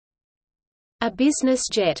A business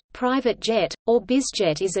jet, private jet, or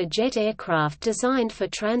bizjet is a jet aircraft designed for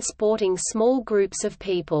transporting small groups of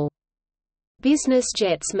people. Business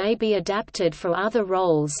jets may be adapted for other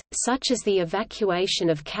roles, such as the evacuation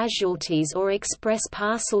of casualties or express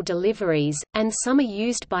parcel deliveries, and some are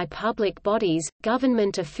used by public bodies,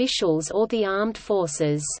 government officials or the armed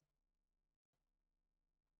forces.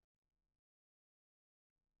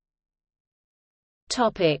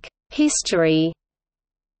 History.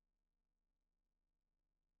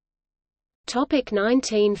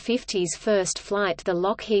 1950s first flight. The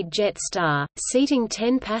Lockheed Jetstar, seating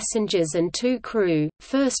 10 passengers and 2 crew,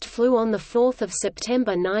 first flew on 4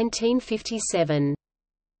 September 1957.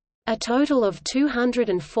 A total of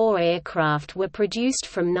 204 aircraft were produced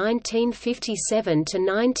from 1957 to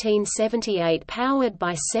 1978, powered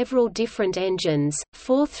by several different engines: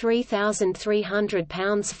 4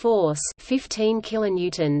 3,300-pounds force, 15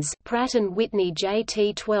 kilonewtons, Pratt & Whitney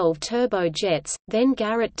JT12 turbojets, then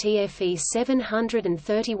Garrett TFE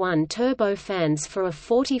 731 turbofans for a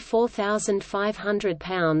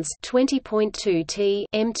 44,500-pounds, 20.2 T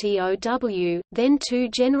MTOW, then 2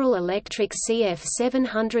 General Electric CF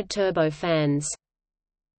 700 turbofans.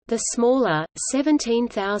 The smaller,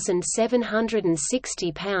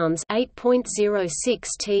 17,760 pounds (8.06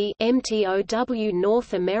 T) MTOW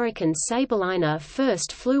North American Sabreliner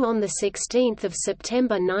first flew on 16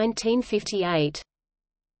 September 1958.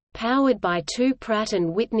 Powered by 2 Pratt &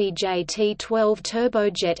 Whitney JT12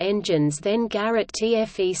 turbojet engines, then Garrett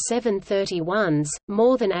TFE 731s,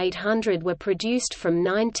 more than 800 were produced from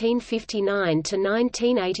 1959 to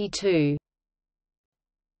 1982.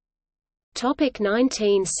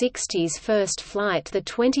 1960s first flight. The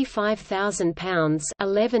 25,000 pounds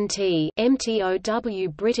 11 T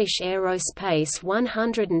MTOW British Aerospace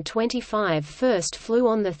 125 first flew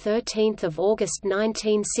on 13 August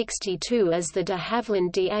 1962 as the de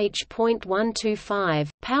Havilland DH.125,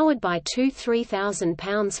 powered by 2 3,000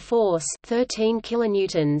 pounds force 13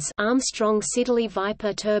 kilonewtons Armstrong Siddeley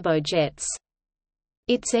Viper turbojets.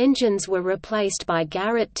 Its engines were replaced by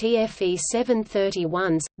Garrett TFE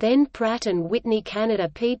 731s, then Pratt & Whitney Canada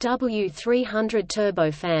PW300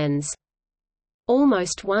 turbofans.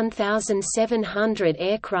 Almost 1,700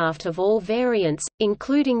 aircraft of all variants,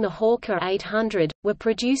 including the Hawker 800, were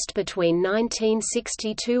produced between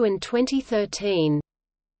 1962 and 2013.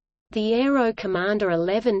 The Aero Commander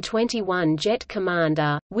 1121 Jet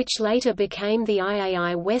Commander, which later became the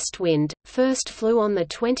IAI Westwind, first flew on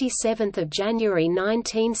 27 January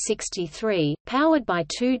 1963, powered by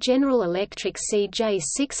 2 General Electric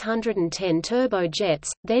CJ610 turbojets,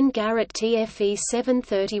 then Garrett TFE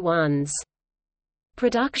 731s.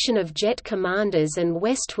 Production of Jet Commanders and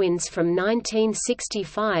Westwinds from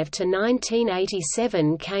 1965 to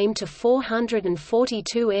 1987 came to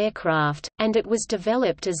 442 aircraft, and it was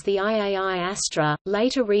developed as the IAI Astra,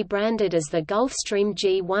 later rebranded as the Gulfstream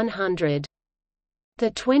G100. The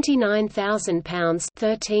 29,000 pounds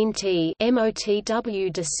 13 T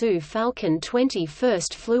MOTW Dassault Falcon 20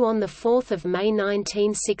 first flew on 4 May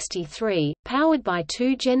 1963, powered by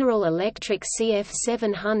 2 General Electric CF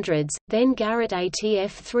 700s, then Garrett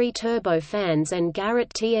ATF-3 turbofans and Garrett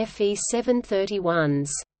TFE 731s.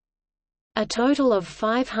 A total of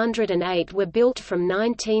 508 were built from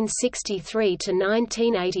 1963 to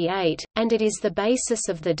 1988, and it is the basis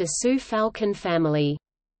of the Dassault Falcon family.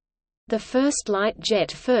 The first light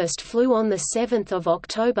jet first flew on 7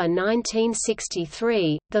 October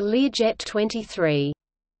 1963, the Learjet 23.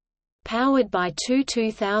 Powered by 2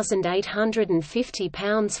 2,850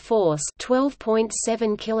 pounds force 12.7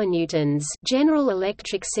 kilonewtons General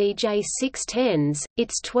Electric CJ610s,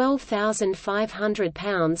 its 12,500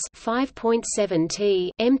 pounds 5.7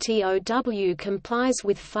 T MTOW complies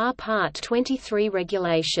with FAR Part 23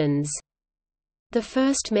 regulations. The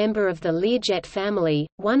first member of the Learjet family,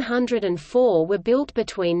 104 were built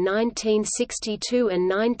between 1962 and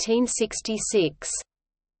 1966.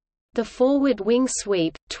 The forward wing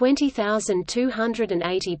sweep,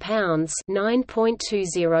 20,280 pounds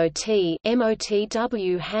 (9.20 T)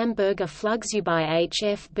 MOTW Hamburger Flugzeugbau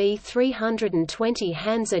HFB 320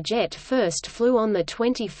 Hansa jet first flew on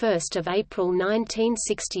 21 April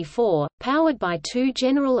 1964, powered by 2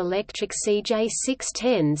 General Electric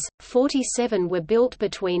CJ610s. 47 were built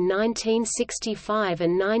between 1965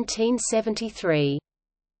 and 1973.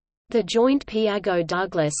 The joint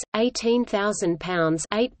Piaggio-Douglas, 18,000 pounds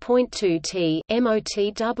 (8.2 T)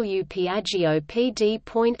 MOTW Piaggio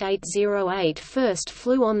PD.808 first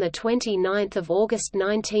flew on 29 August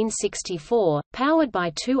 1964, powered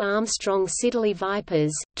by 2 Armstrong Siddeley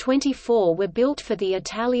Vipers. 24 were built for the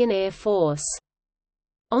Italian Air Force.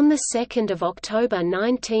 On 2 October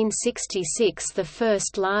 1966 the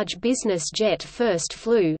first large business jet first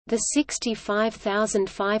flew, the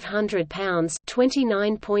 65,500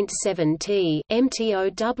 (29.7 t)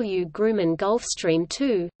 MTOW Grumman Gulfstream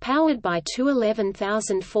II, powered by two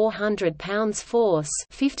 11,400 pounds force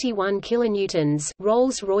 51 kilonewtons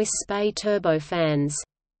Rolls-Royce Spey turbofans.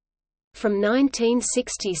 From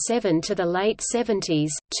 1967 to the late 70s,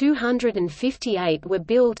 258 were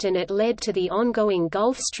built and it led to the ongoing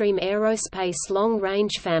Gulfstream Aerospace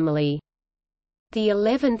long-range family. The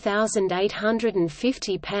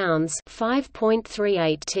 11,850 pounds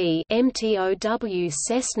 (5.38 t) MTOW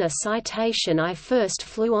Cessna Citation I first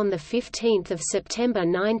flew on 15 September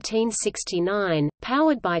 1969,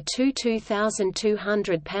 powered by two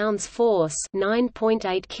 2,200 pounds force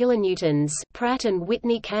 9.8 kilonewtons Pratt &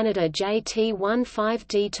 Whitney Canada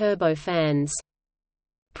JT-15D turbofans.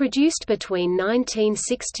 Produced between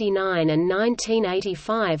 1969 and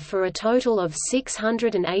 1985 for a total of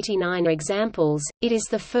 689 examples, it is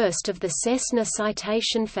the first of the Cessna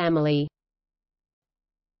Citation family.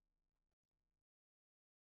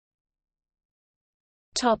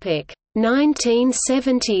 Topic: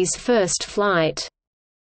 1970s first flight.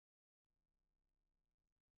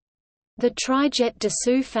 The Trijet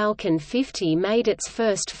Dassault Falcon 50 made its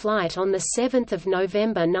first flight on 7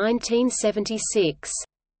 November 1976.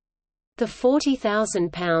 The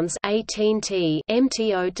 40,000 pounds (18 t)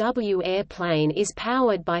 MTOW airplane is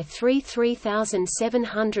powered by three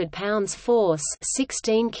 3,700 pounds force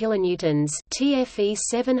 16 kilonewtons TFE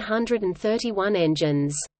 731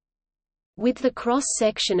 engines. With the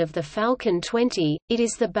cross-section of the Falcon 20, it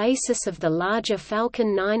is the basis of the larger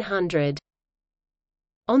Falcon 900.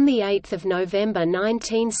 On 8 November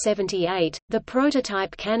 1978, the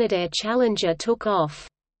prototype Canadair Challenger took off.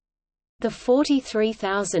 The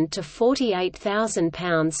 43,000 to 48,000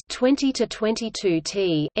 pounds (20 to 22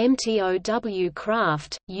 t) MTOW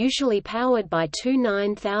craft, usually powered by two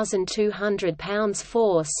 9,200 pounds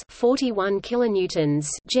force 41 kilonewtons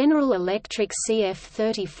General Electric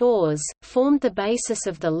CF-34s, formed the basis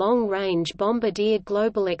of the long-range Bombardier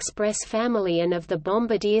Global Express family and of the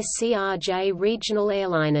Bombardier CRJ regional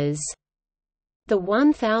airliners. The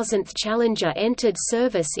 1000th Challenger entered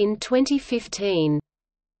service in 2015.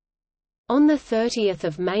 On 30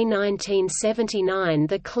 May 1979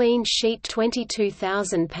 the clean sheet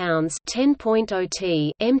 22,000 pounds (10.0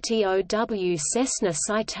 t) MTOW Cessna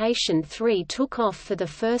Citation III took off for the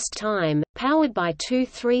first time, powered by two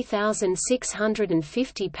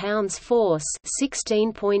 3,650 pounds force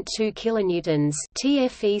 16.2 kilonewtons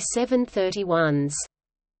TFE 731s.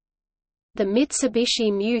 The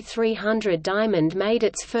Mitsubishi Mu-300 Diamond made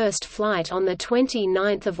its first flight on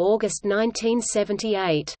 29 August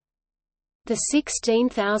 1978. The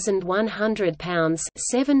 16,100 pounds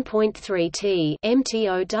 (7.3 t)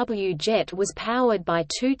 MTOW jet was powered by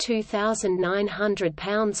two 2,900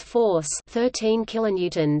 pounds force 13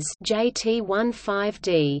 kilonewtons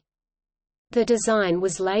JT-15D. The design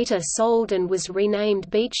was later sold and was renamed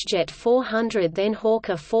Beechjet 400 then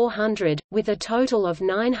Hawker 400, with a total of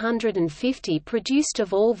 950 produced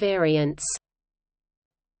of all variants.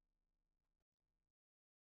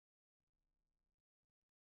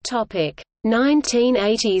 Topic: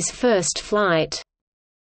 1980s first flight.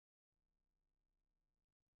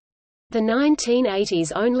 The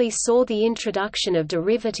 1980s only saw the introduction of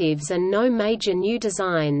derivatives and no major new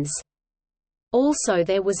designs. Also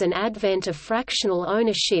there was an advent of fractional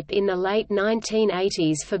ownership in the late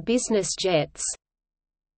 1980s for business jets.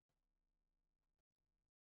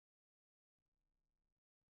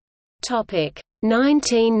 Topic: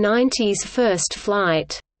 1990s first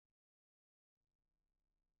flight.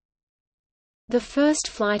 The first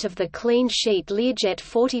flight of the clean sheet Learjet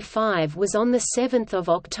 45 was on 7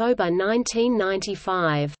 October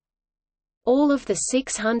 1995. All of the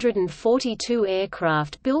 642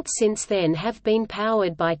 aircraft built since then have been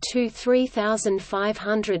powered by two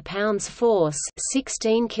 3,500 pounds force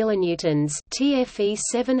 16 kilonewtons TFE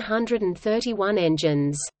 731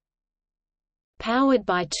 engines. Powered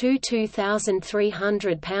by two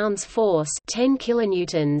 2,300 pounds force 10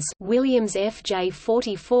 kilonewtons Williams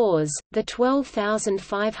FJ-44s, the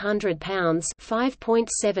 12,500 pounds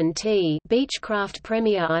 5.7 t Beechcraft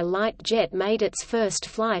Premier I light jet made its first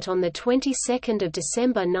flight on the 22nd of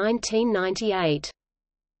December 1998.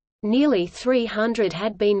 Nearly 300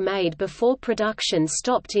 had been made before production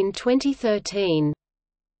stopped in 2013.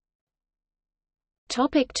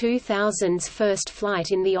 2000s first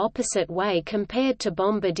flight in the opposite way compared to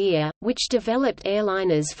Bombardier, which developed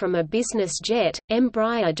airliners from a business jet.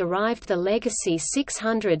 Embraer derived the Legacy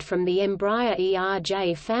 600 from the Embraer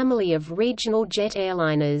ERJ family of regional jet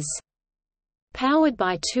airliners. Powered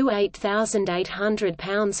by two 8,800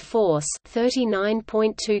 pounds force,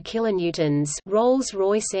 39.2 kilonewtons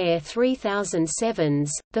Rolls-Royce Air 3007s,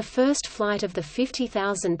 the first flight of the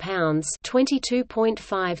 50,000 pounds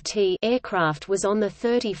 (22.5 t) aircraft was on the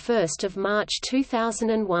 31st of March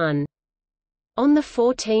 2001. On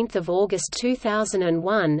 14 August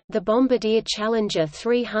 2001, the Bombardier Challenger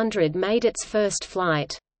 300 made its first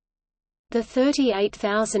flight. The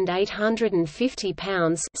 38,850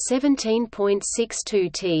 pounds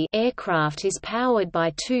 (17.62 t) aircraft is powered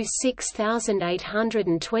by two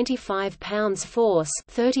 6,825 pounds force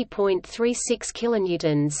 (30.36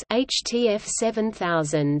 kilonewtons) HTF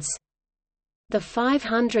 7000s. The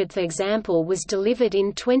 500th example was delivered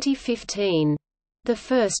in 2015. The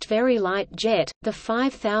first very light jet, the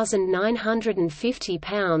 5,950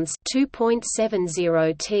 pounds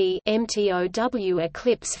 (2.70 t) MTOW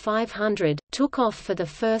Eclipse 500, took off for the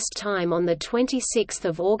first time on 26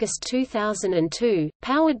 August 2002,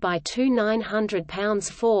 powered by two 900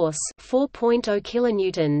 pounds force (4.0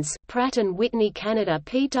 kilonewtons) Pratt & Whitney Canada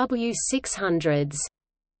PW600s.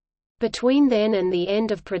 Between then and the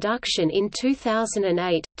end of production in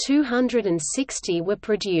 2008, 260 were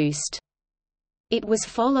produced. It was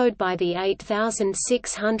followed by the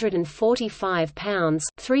 8,645 pounds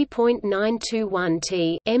 (3.921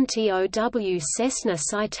 t) MTOW Cessna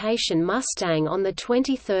Citation Mustang on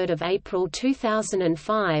 23 April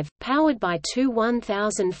 2005, powered by two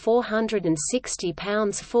 1,460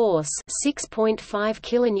 pounds force (6.5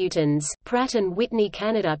 kilonewtons) Pratt & Whitney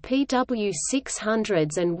Canada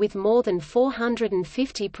PW600s and with more than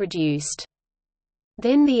 450 produced.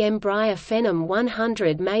 Then the Embraer Phenom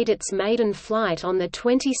 100 made its maiden flight on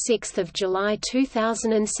 26 July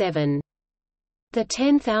 2007. The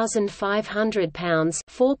 10,500 pounds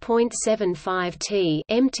 (4.75 t)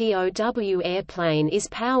 MTOW airplane is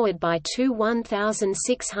powered by two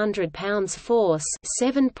 1,600 pounds force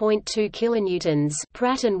 (7.2 kilonewtons)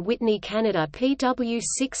 Pratt & Whitney Canada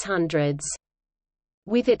PW600s.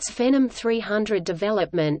 With its Phenom 300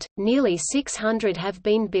 development, nearly 600 have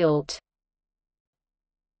been built.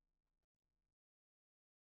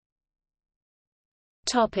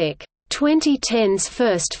 2010's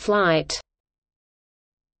first flight.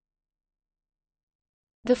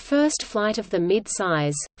 The first flight of the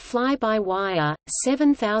mid-size, fly-by-wire,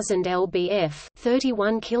 7,000 lbf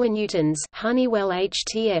 31 kilonewtons Honeywell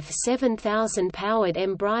HTF 7000 powered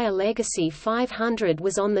Embraer Legacy 500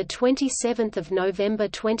 was on 27 November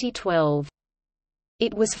 2012.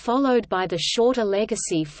 It was followed by the shorter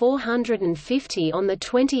Legacy 450 on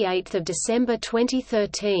 28 December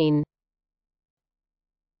 2013.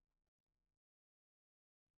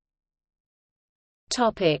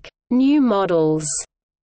 New models.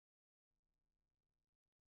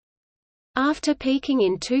 After peaking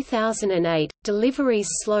in 2008, deliveries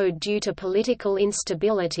slowed due to political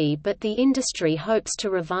instability, but the industry hopes to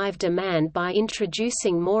revive demand by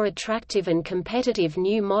introducing more attractive and competitive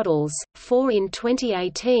new models, 4 in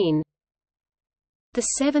 2018. The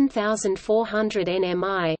 7400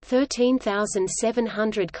 nmi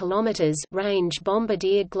 13,700 km range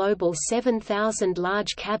Bombardier Global 7000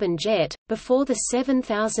 large cabin jet, before the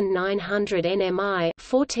 7900 nmi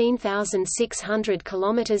 14,600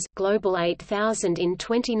 km Global 8000 in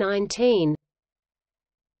 2019.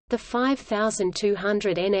 The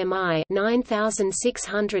 5200 nmi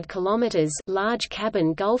 9,600 km large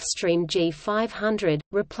cabin Gulfstream G500,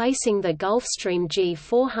 replacing the Gulfstream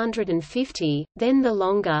G450, then the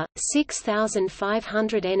longer,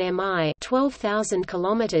 6,500 nmi 12,000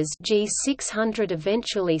 km G600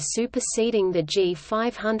 eventually superseding the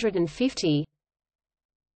G550.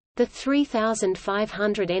 The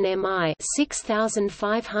 3,500 nmi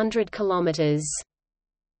 6,500 km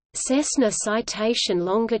Cessna Citation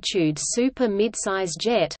Longitude Super Midsize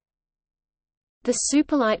Jet. The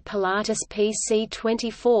Superlight Pilatus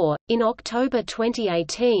PC-24. In October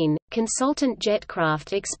 2018, consultant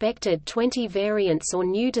Jetcraft expected 20 variants or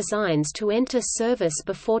new designs to enter service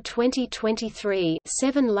before 2023,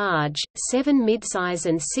 7 large, 7 midsize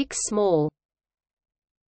and 6 small.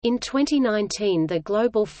 In 2019 the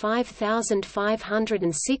Global 5500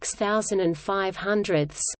 and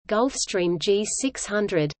 6500, Gulfstream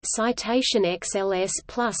G600, Citation XLS++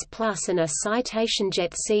 and a Citation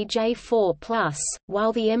Jet CJ4+,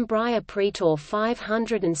 while the Embraer Praetor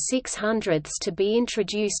 500 and 600s to be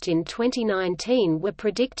introduced in 2019 were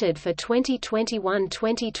predicted for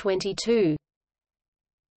 2021-2022.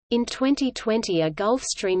 In 2020 a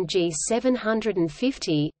Gulfstream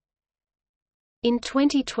G750. In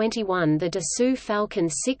 2021 the Dassault Falcon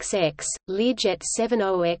 6X, Learjet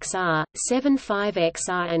 70XR,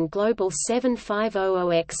 75XR and Global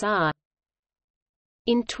 7500XR.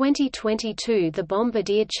 In 2022 the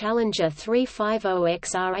Bombardier Challenger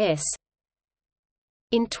 350XRS.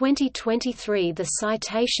 In 2023 the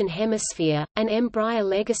Citation Hemisphere, an Embraer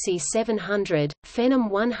Legacy 700, Phenom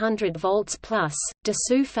 100 volts plus,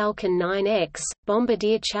 Dassault Falcon 9X,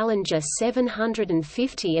 Bombardier Challenger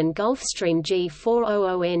 750 and Gulfstream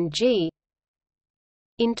G400NG.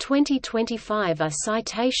 In 2025 a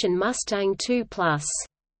Citation Mustang 2 plus.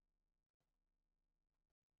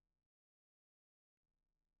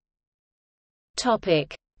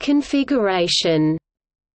 Topic: Configuration.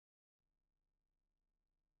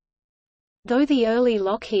 Though the early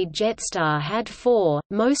Lockheed Jetstar had 4,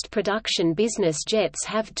 most production business jets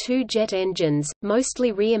have 2 jet engines,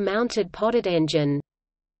 mostly rear-mounted podded engine.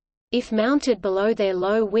 If mounted below their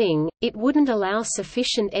low wing, it wouldn't allow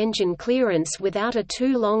sufficient engine clearance without a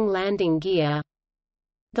too long landing gear.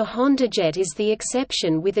 The HondaJet is the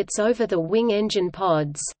exception with its over-the-wing engine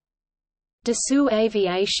pods. Dassault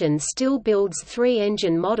Aviation still builds 3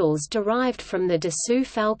 engine models derived from the Dassault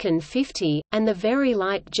Falcon 50, and the very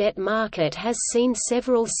light jet market has seen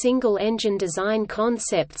several single-engine design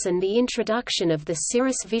concepts and the introduction of the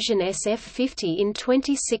Cirrus Vision SF50 in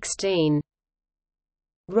 2016.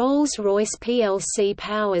 Rolls-Royce plc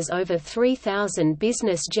powers over 3,000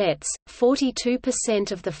 business jets,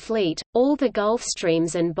 42% of the fleet, all the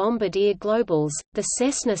Gulfstreams and Bombardier Globals, the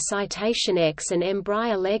Cessna Citation X and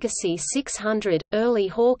Embraer Legacy 600, early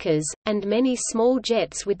Hawkers, and many small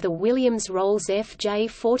jets with the Williams-Rolls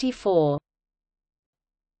FJ44.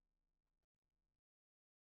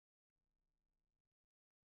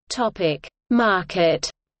 Market.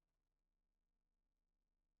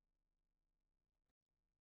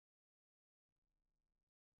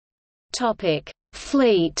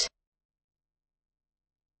 Fleet.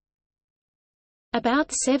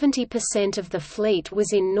 About 70% of the fleet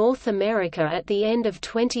was in North America at the end of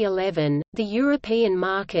 2011. The European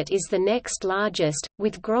market is the next largest,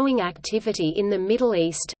 with growing activity in the Middle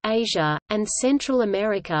East, Asia, and Central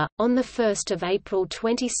America. On 1 April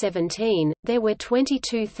 2017, there were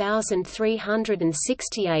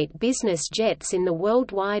 22,368 business jets in the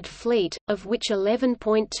worldwide fleet, of which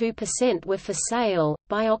 11.2% were for sale.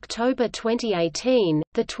 By October 2018,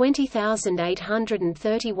 the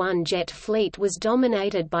 20,831 jet fleet was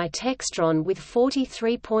dominated by Textron with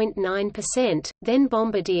 43.9%, then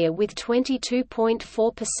Bombardier with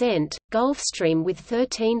 22.4%, Gulfstream with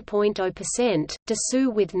 13.0%,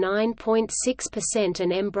 Dassault with 9.6%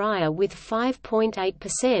 and Embraer with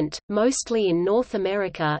 5.8%, mostly in North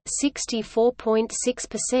America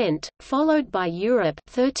 64.6%, followed by Europe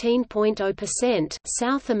 13.0%,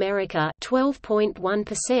 South America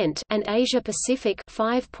 12.1%, and Asia Pacific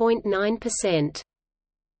 5.9%.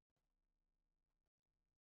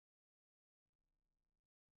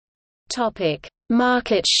 Topic: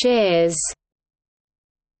 Market shares.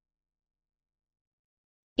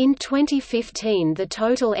 In 2015 the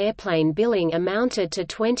total airplane billing amounted to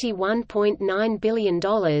 $21.9 billion,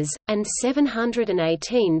 and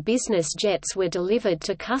 718 business jets were delivered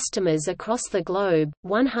to customers across the globe,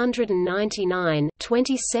 199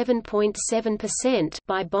 (27.7%)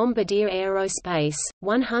 by Bombardier Aerospace,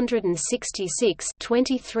 166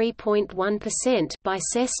 (23.1%) by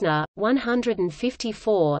Cessna,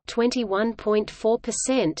 154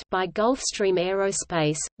 (21.4%) by Gulfstream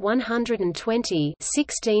Aerospace, 120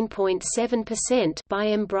 16.7% by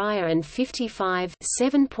Embraer and 55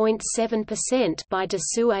 7.7% by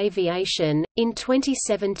Dassault Aviation. In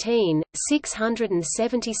 2017,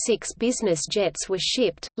 676 business jets were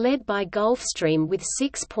shipped, led by Gulfstream with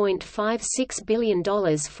 $6.56 billion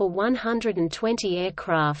for 120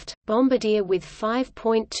 aircraft, Bombardier with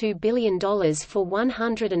 $5.2 billion for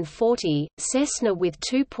 140, Cessna with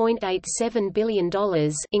 $2.87 billion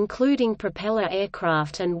including propeller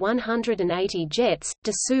aircraft and 180 jets,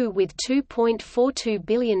 Dassault with $2.42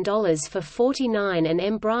 billion for 49 and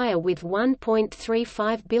Embraer with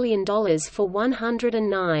 $1.35 billion for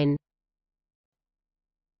 109.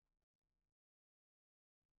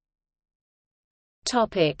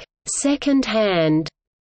 Second-hand.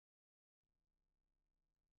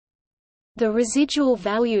 The residual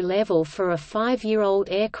value level for a 5-year-old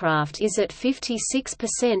aircraft is at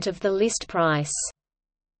 56% of the list price.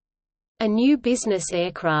 A new business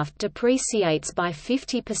aircraft depreciates by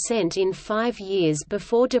 50% in 5 years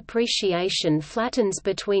before depreciation flattens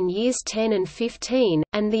between years 10 and 15,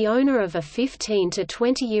 and the owner of a 15 to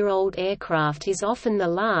 20-year-old aircraft is often the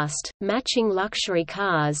last. Matching luxury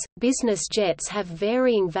cars, business jets have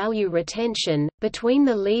varying value retention, between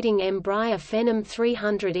the leading Embraer Phenom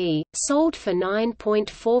 300e, sold for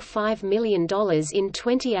 $9.45 million in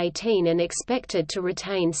 2018 and expected to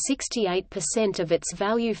retain 68% of its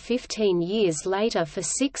value 15 13 years later for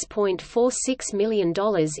 $6.46 million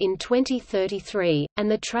in 2033,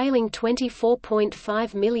 and the trailing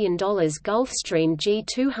 $24.5 million Gulfstream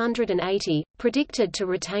G280, predicted to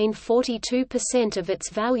retain 42% of its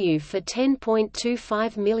value for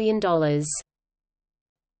 $10.25 million.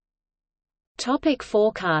 Topic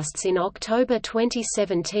forecasts. In October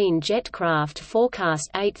 2017, Jetcraft forecast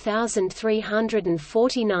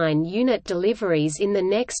 8,349 unit deliveries in the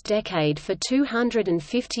next decade for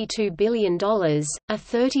 $252 billion, a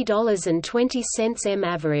 $30.20 m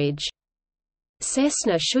average.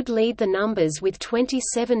 Cessna should lead the numbers with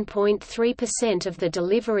 27.3% of the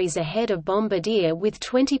deliveries ahead of Bombardier with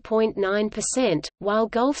 20.9%, while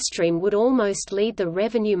Gulfstream would almost lead the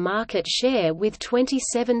revenue market share with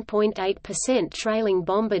 27.8%, trailing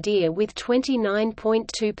Bombardier with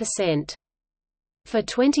 29.2%. For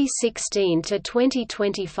 2016 to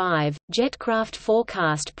 2025, Jetcraft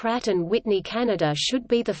forecast Pratt & Whitney Canada should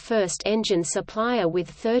be the first engine supplier with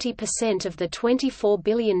 30% of the $24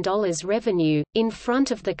 billion revenue, in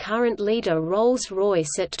front of the current leader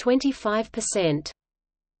Rolls-Royce at 25%.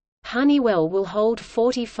 Honeywell will hold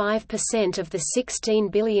 45% of the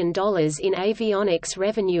 $16 billion in avionics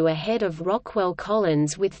revenue ahead of Rockwell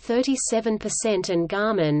Collins with 37% and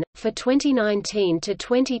Garmin. For 2019 to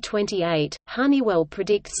 2028, Honeywell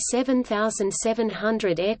predicts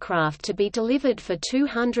 7,700 aircraft to be delivered for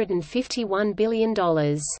 $251 billion.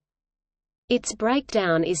 Its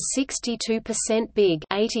breakdown is 62% big,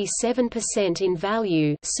 87% in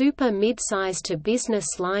value, super midsize to business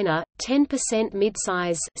liner, 10%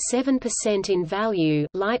 midsize, 7% in value,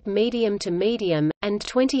 light medium to medium, and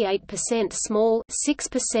 28% small,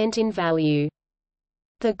 6% in value.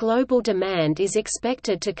 The global demand is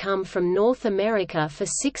expected to come from North America for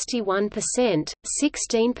 61%,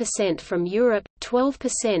 16% from Europe,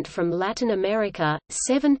 12% from Latin America,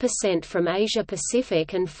 7% from Asia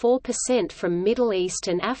Pacific, and 4% from Middle East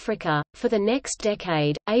and Africa. For the next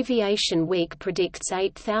decade, Aviation Week predicts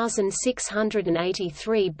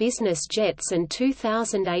 8,683 business jets and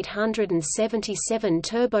 2,877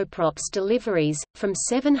 turboprops deliveries, from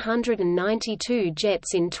 792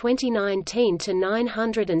 jets in 2019 to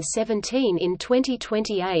 917 in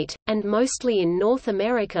 2028, and mostly in North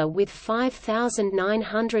America with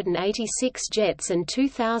 5,986 jets and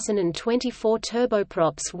 2,024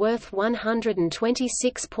 turboprops worth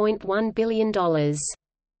 $126.1 billion.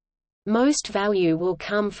 Most value will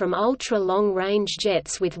come from ultra-long-range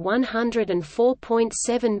jets with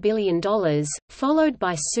 $104.7 billion, followed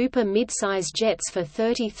by super midsize jets for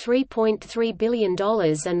 $33.3 billion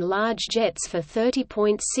and large jets for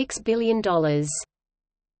 $30.6 billion.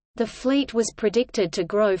 The fleet was predicted to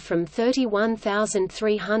grow from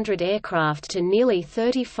 31,300 aircraft to nearly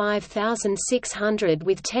 35,600,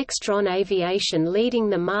 with Textron Aviation leading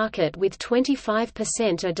the market with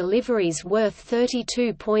 25% of deliveries worth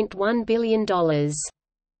 $32.1 billion.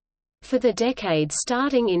 For the decade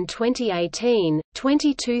starting in 2018,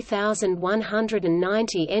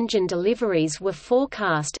 22,190 engine deliveries were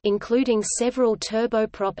forecast, including several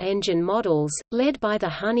turboprop engine models, led by the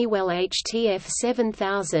Honeywell HTF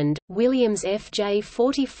 7000, Williams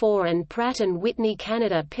FJ44 and Pratt & Whitney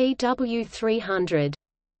Canada PW300.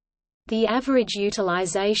 The average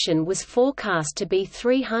utilization was forecast to be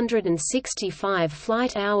 365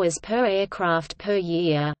 flight hours per aircraft per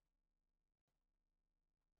year.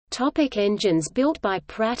 Topic: engines built by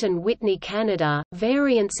Pratt & Whitney Canada.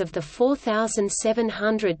 Variants of the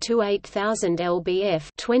 4,700 to 8,000 lbf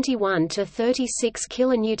 21 to 36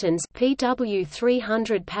 kilonewtons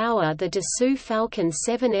PW300 power the Dassault Falcon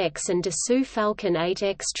 7X and Dassault Falcon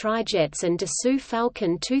 8X trijets and Dassault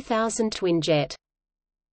Falcon 2000 twinjet.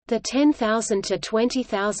 The 10,000 to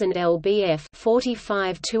 20,000 lbf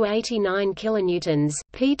 45 to 89 kilonewtons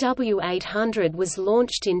PW800 was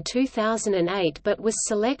launched in 2008 but was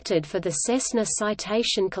selected for the Cessna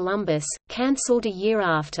Citation Columbus, cancelled a year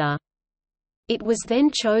after. It was then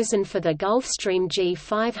chosen for the Gulfstream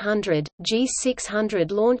G500, G600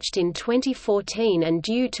 launched in 2014 and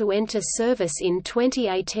due to enter service in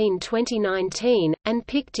 2018-2019, and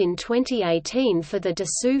picked in 2018 for the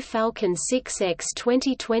Dassault Falcon 6X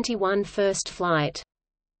 2021 first flight.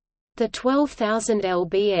 The 12,000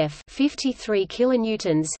 lbf 53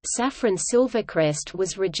 kilonewtons Safran Silvercrest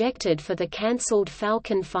was rejected for the cancelled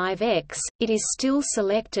Falcon 5X. It is still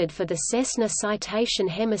selected for the Cessna Citation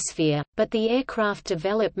Hemisphere, but the aircraft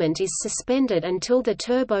development is suspended until the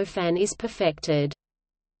turbofan is perfected.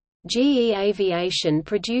 GE Aviation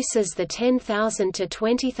produces the 10,000 to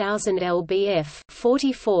 20,000 lbf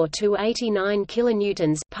 44 to 89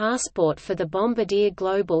 kilonewtons Passport for the Bombardier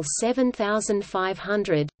Global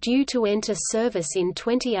 7500, due to enter service in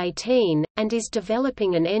 2018, and is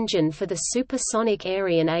developing an engine for the supersonic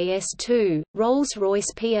Ariane AS2.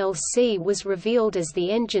 Rolls-Royce plc was revealed as the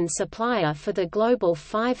engine supplier for the Global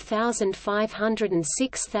 5500 and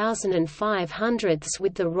 6500s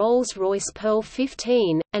with the Rolls-Royce Pearl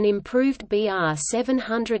 15, an improved BR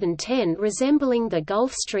 710 resembling the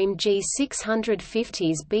Gulfstream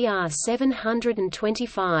G650's BR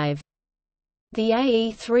 725. The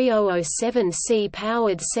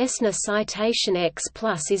AE3007C-powered Cessna Citation X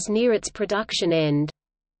Plus is near its production end.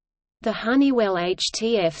 The Honeywell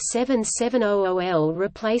HTF7700L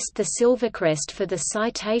replaced the Silvercrest for the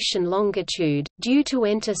Citation Longitude, due to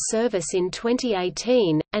enter service in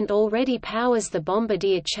 2018, and already powers the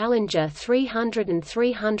Bombardier Challenger 300 and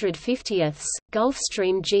 350ths,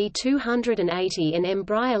 Gulfstream G280 and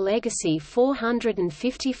Embraer Legacy 400 and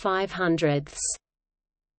 5500ths.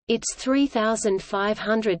 Its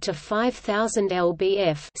 3,500 to 5,000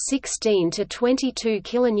 lbf (16 to 22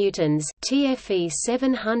 kilonewtons) TFE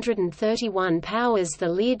 731 powers the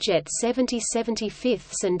Learjet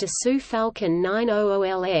 7075ths and Dassault Falcon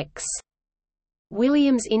 900LX.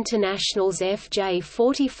 Williams International's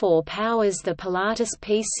FJ44 powers the Pilatus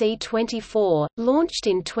PC-24, launched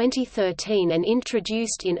in 2013 and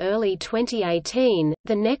introduced in early 2018,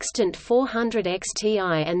 the Nextant 400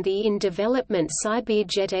 XTI and the in-development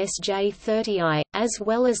Cyberjet SJ30i, as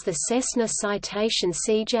well as the Cessna Citation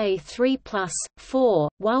CJ3+4,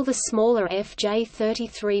 while the smaller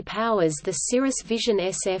FJ33 powers the Cirrus Vision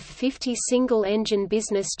SF50 single-engine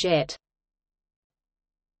business jet.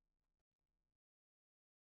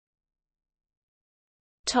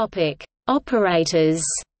 Operators.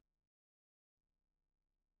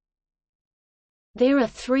 There are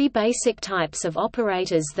three basic types of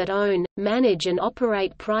operators that own, manage and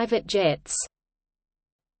operate private jets.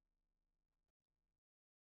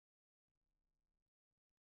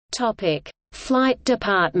 Flight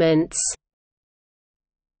departments.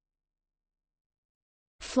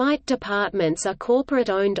 Flight departments are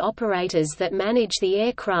corporate-owned operators that manage the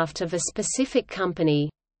aircraft of a specific company.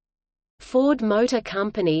 Ford Motor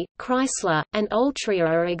Company, Chrysler, and Altria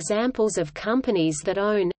are examples of companies that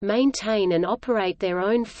own, maintain and operate their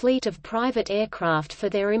own fleet of private aircraft for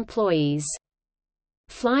their employees.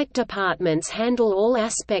 Flight departments handle all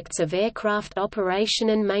aspects of aircraft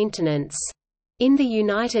operation and maintenance. In the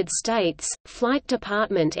United States, flight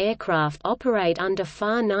department aircraft operate under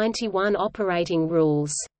FAR 91 operating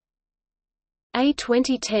rules. A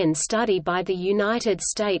 2010 study by the United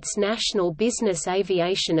States National Business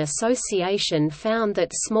Aviation Association found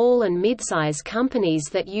that small and midsize companies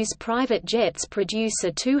that use private jets produce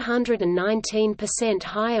a 219%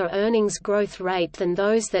 higher earnings growth rate than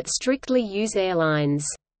those that strictly use airlines.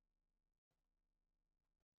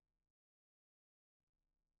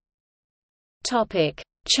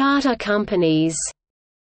 Charter companies.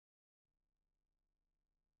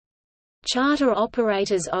 Charter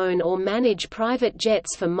operators own or manage private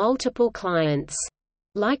jets for multiple clients.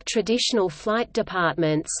 Like traditional flight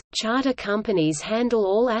departments, charter companies handle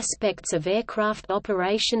all aspects of aircraft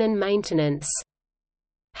operation and maintenance.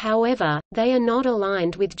 However, they are not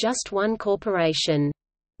aligned with just one corporation.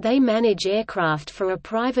 They manage aircraft for a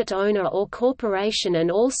private owner or corporation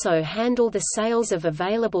and also handle the sales of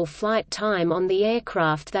available flight time on the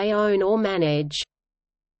aircraft they own or manage.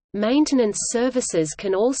 Maintenance services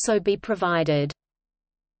can also be provided.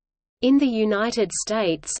 In the United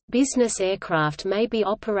States, business aircraft may be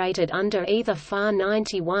operated under either FAR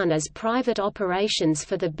 91 as private operations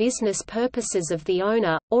for the business purposes of the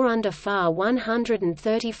owner, or under FAR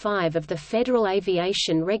 135 of the Federal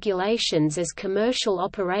Aviation Regulations as commercial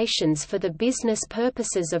operations for the business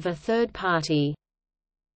purposes of a third party.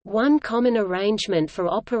 One common arrangement for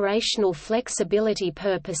operational flexibility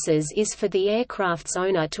purposes is for the aircraft's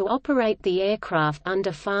owner to operate the aircraft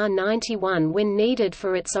under FAR 91 when needed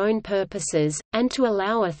for its own purposes, and to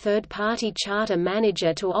allow a third-party charter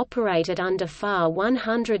manager to operate it under FAR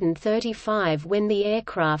 135 when the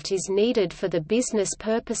aircraft is needed for the business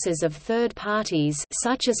purposes of third parties,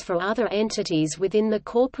 such as for other entities within the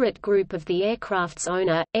corporate group of the aircraft's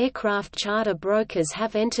owner. Aircraft charter brokers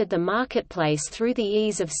have entered the marketplace through the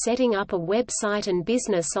ease of setting up a website and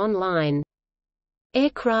business online.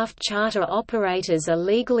 Aircraft charter operators are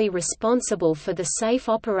legally responsible for the safe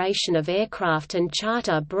operation of aircraft, and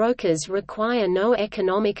charter brokers require no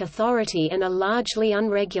economic authority and are largely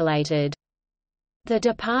unregulated. The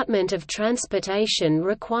Department of Transportation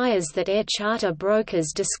requires that air charter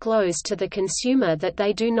brokers disclose to the consumer that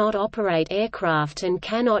they do not operate aircraft and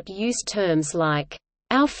cannot use terms like,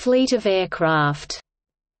 "our fleet of aircraft,"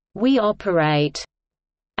 "we operate,"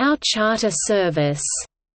 "our charter service,"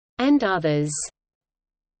 and others.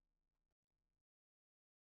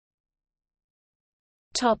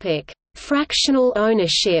 Fractional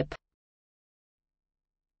ownership.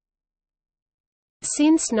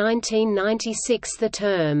 Since 1996 the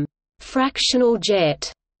term, "fractional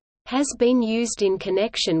jet" has been used in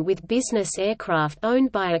connection with business aircraft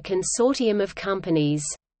owned by a consortium of companies.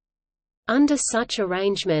 Under such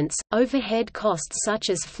arrangements, overhead costs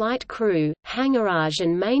such as flight crew, hangarage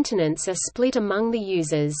and maintenance are split among the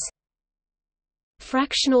users.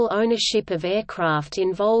 Fractional ownership of aircraft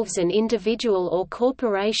involves an individual or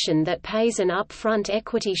corporation that pays an upfront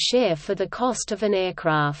equity share for the cost of an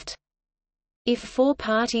aircraft. If 4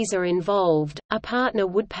 parties are involved, a partner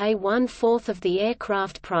would pay 1/4 of the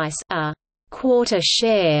aircraft price, a quarter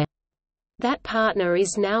share. That partner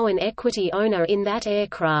is now an equity owner in that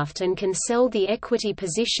aircraft and can sell the equity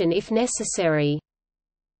position if necessary.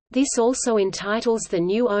 This also entitles the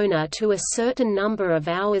new owner to a certain number of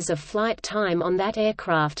hours of flight time on that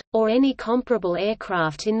aircraft, or any comparable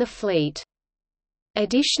aircraft in the fleet.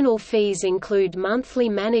 Additional fees include monthly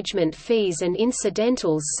management fees and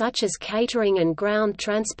incidentals such as catering and ground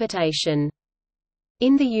transportation.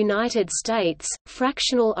 In the United States,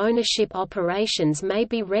 fractional ownership operations may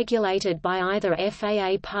be regulated by either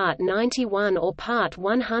FAA Part 91 or Part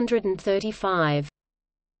 135.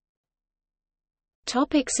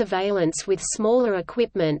 Surveillance with smaller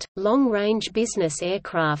equipment. Long-range business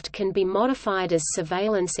aircraft can be modified as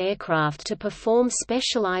surveillance aircraft to perform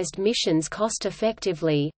specialized missions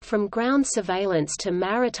cost-effectively, from ground surveillance to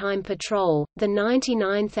maritime patrol. The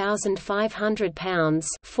 99,500 pounds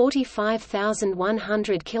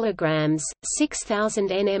 (45,100 kilograms, 6,000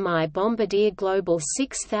 nmi Bombardier Global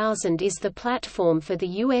 6000 is the platform for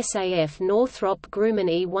the USAF Northrop Grumman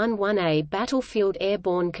E-11A Battlefield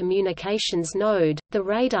Airborne Communications Node, the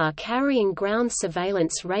radar-carrying ground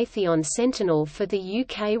surveillance Raytheon Sentinel for the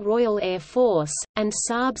UK Royal Air Force, and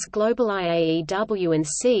Saab's Global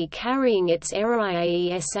IAEW&C carrying its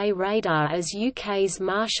Aero-IAESA radar as UK's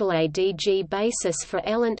Marshall ADG basis for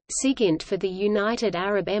ELINT, SIGINT for the United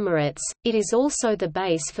Arab Emirates. It is also the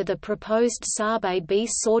base for the proposed Saab AB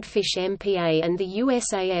Swordfish MPA and the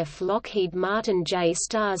USAF Lockheed Martin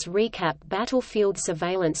J-STARS Recap Battlefield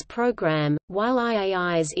Surveillance Program, while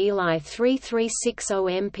IAI's Eli 3360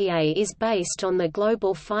 MPA is based on the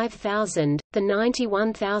Global 5000, the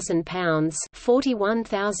 91,000 pounds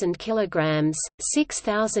 (41,000 kilograms,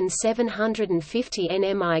 6,750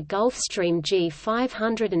 nmi Gulfstream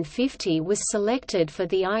G550 was selected for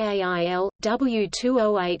the IAIL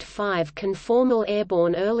W2085 Conformal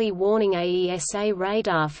Airborne Early Warning AESA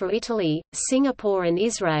radar for Italy, Singapore and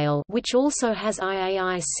Israel, which also has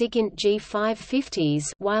IAI SIGINT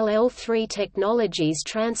G550s, while L3 Technologies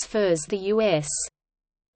transfers the U.S.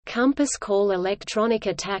 Compass Call electronic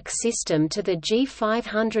attack system to the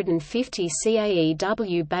G550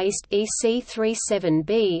 CAEW-based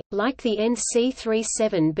EC-37B, like the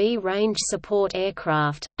NC-37B range support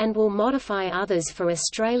aircraft, and will modify others for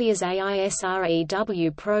Australia's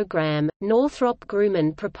AISREW program. Northrop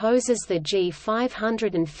Grumman proposes the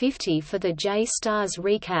G550 for the J-STARS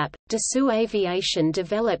recap. Dassault Aviation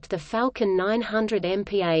developed the Falcon 900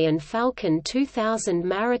 MPA and Falcon 2000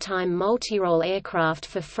 maritime multirole aircraft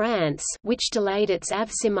for France, which delayed its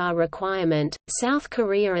AVSIMAR requirement, South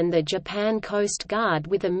Korea and the Japan Coast Guard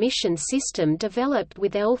with a mission system developed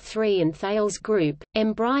with L3 and Thales Group.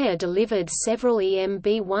 Embraer delivered several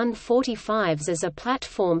EMB-145s as a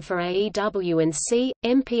platform for AEW&C,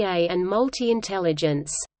 MPA and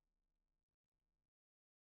multi-intelligence.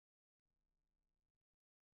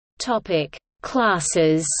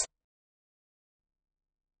 Classes.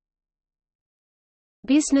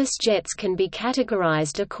 Business jets can be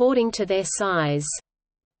categorized according to their size.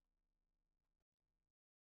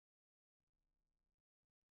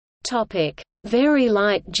 Very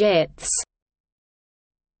light jets.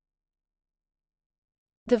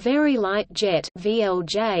 The Very Light Jet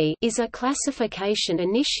 (VLJ) is a classification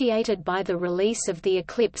initiated by the release of the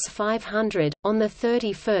Eclipse 500, on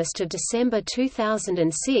 31 December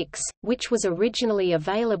 2006, which was originally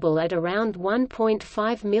available at around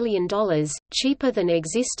 $1.5 million, cheaper than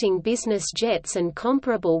existing business jets and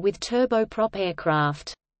comparable with turboprop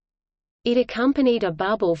aircraft. It accompanied a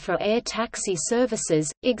bubble for air taxi services,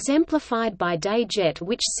 exemplified by Dayjet,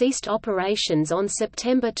 which ceased operations on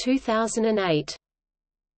September 2008.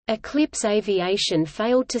 Eclipse Aviation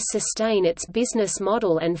failed to sustain its business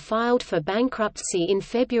model and filed for bankruptcy in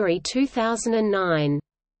February 2009.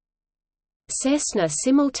 Cessna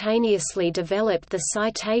simultaneously developed the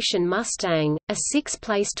Citation Mustang, a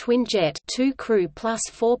 6-place twinjet 2 crew plus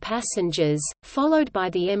 4 passengers, followed by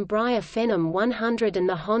the Embraer Phenom 100 and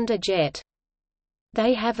the Honda Jet.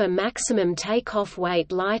 They have a maximum takeoff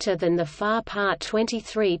weight lighter than the FAR Part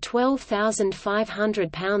 23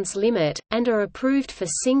 12,500 pounds limit, and are approved for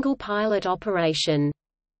single-pilot operation.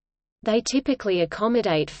 They typically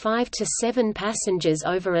accommodate 5 to 7 passengers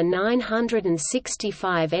over a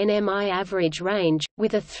 965 nmi average range,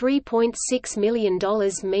 with a $3.6 million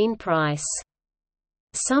mean price.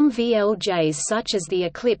 Some VLJs such as the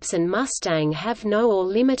Eclipse and Mustang have no or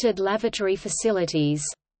limited lavatory facilities.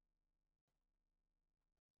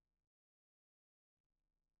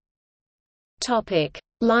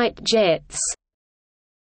 Light jets.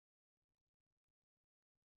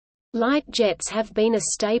 Light jets have been a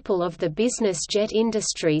staple of the business jet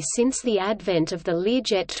industry since the advent of the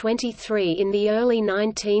Learjet 23 in the early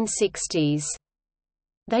 1960s.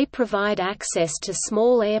 They provide access to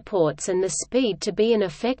small airports and the speed to be an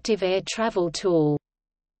effective air travel tool.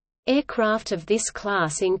 Aircraft of this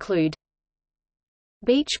class include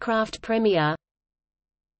Beechcraft Premier,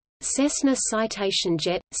 Cessna Citation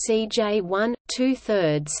Jet, CJ-1,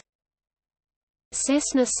 2/3,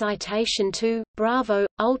 Cessna Citation II, Bravo,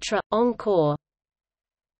 Ultra, Encore,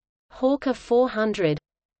 Hawker 400,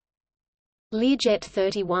 Learjet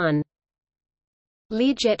 31,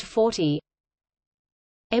 Learjet 40,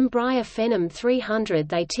 Embraer Phenom 300.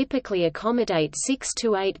 They typically accommodate 6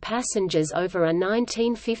 to 8 passengers over a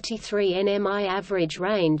 1953 nmi average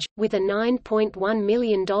range, with a $9.1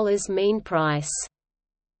 million mean price.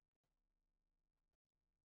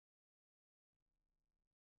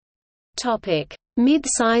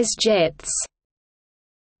 Mid-size jets.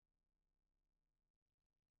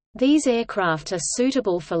 These aircraft are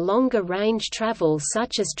suitable for longer range travel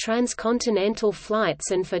such as transcontinental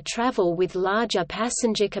flights and for travel with larger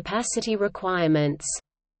passenger capacity requirements.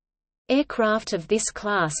 Aircraft of this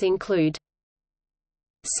class include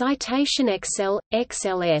Citation XL,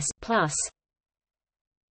 XLS+,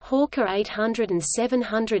 Hawker 800 and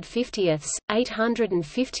 750ths,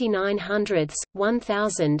 850 900ths,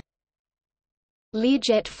 1000,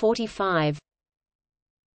 Learjet 45,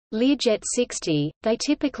 Learjet 60. They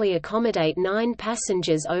typically accommodate 9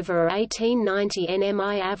 passengers over a 1890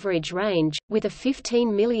 nmi average range, with a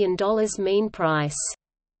 $15 million mean price.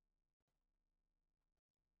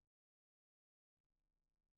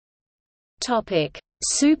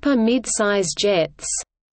 Super midsize jets.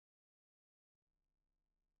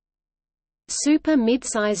 Super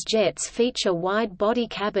midsize jets feature wide-body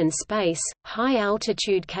cabin space,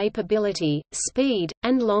 high-altitude capability, speed,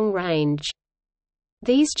 and long range.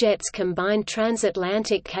 These jets combine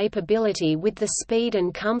transatlantic capability with the speed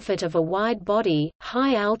and comfort of a wide-body,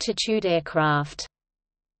 high-altitude aircraft.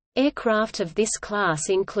 Aircraft of this class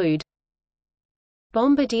include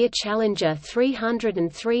Bombardier Challenger 300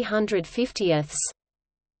 and 350ths,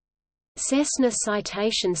 Cessna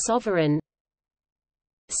Citation Sovereign,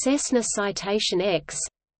 Cessna Citation X,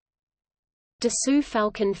 Dassault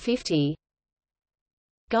Falcon 50,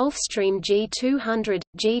 Gulfstream G200,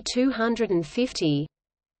 G250,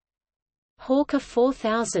 Hawker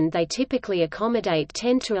 4000. They typically accommodate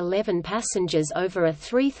 10 to 11 passengers over a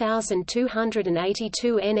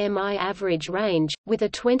 3,282 nmi average range, with a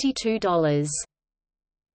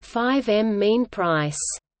 $22.5 mean price.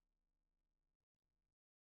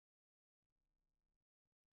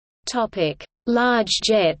 Large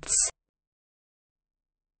jets.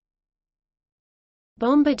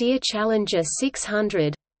 Bombardier Challenger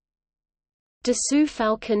 600, Dassault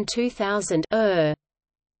Falcon 2000,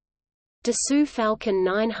 Dassault Falcon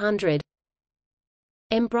 900,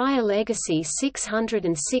 Embraer Legacy 600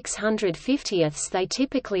 and 650ths. They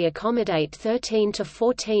typically accommodate 13 to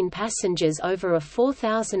 14 passengers over a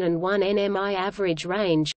 4001 nmi average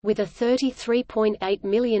range, with a $33.8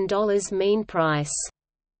 million mean price.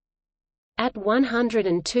 At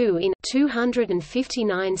 102 in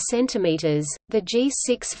 259 cm, the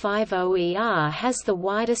G650ER has the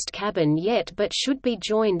widest cabin yet but should be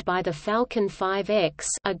joined by the Falcon 5X,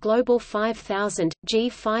 a Global 5000,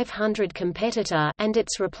 G500 competitor and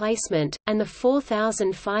its replacement, and the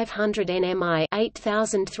 4500 nmi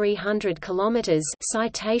 8,300 km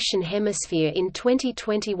Citation Hemisphere in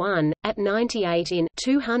 2021. At 98 in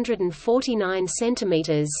 249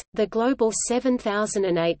 cm, the Global 7000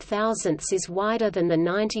 and 8000 is wider than the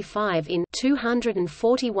 95 in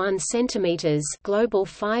 241 cm Global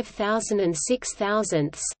 5000 and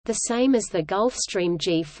 6000, the same as the Gulfstream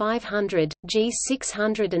G500,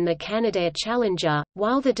 G600 and the Canadair Challenger,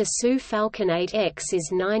 while the Dassault Falcon 8X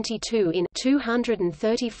is 92 in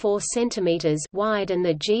 234 cm wide and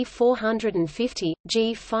the G450,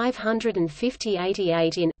 G550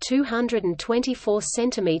 88 in 224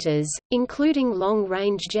 cm, including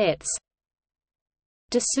long-range jets.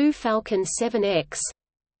 Dassault Falcon 7X,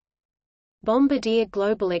 Bombardier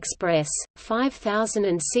Global Express, 5,000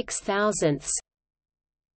 and 6,000ths.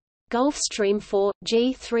 Gulfstream 4,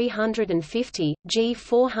 G350,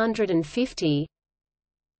 G450.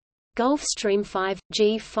 Gulfstream 5,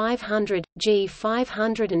 G500,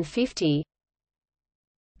 G550.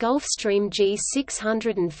 Gulfstream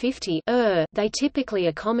G650 they typically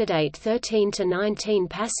accommodate 13 to 19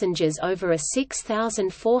 passengers over a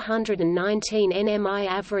 6,419 nmi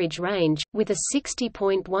average range, with a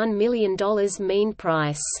 $60.1 million mean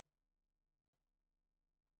price.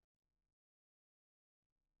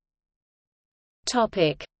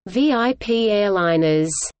 VIP airliners.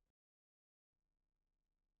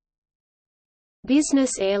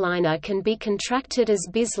 Business airliner can be contracted as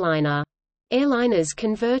bizliner. Airliners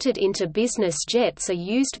converted into business jets are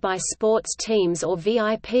used by sports teams or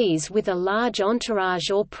VIPs with a large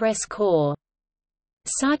entourage or press corps.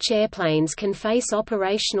 Such airplanes can face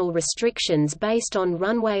operational restrictions based on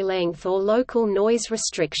runway length or local noise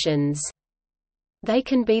restrictions. They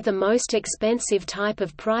can be the most expensive type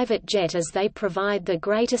of private jet as they provide the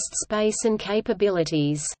greatest space and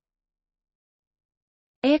capabilities.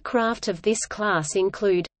 Aircraft of this class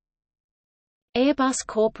include Airbus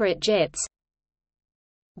corporate jets,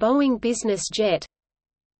 Boeing business jet,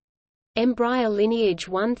 Embraer Lineage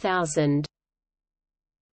 1000.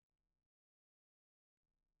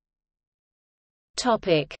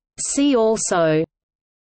 See also: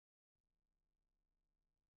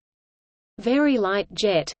 Very light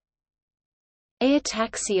jet, Air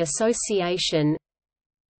Taxi Association,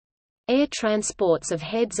 Air transports of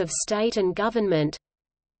heads of state and government,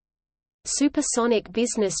 Supersonic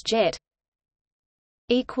business jet.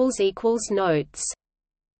 Notes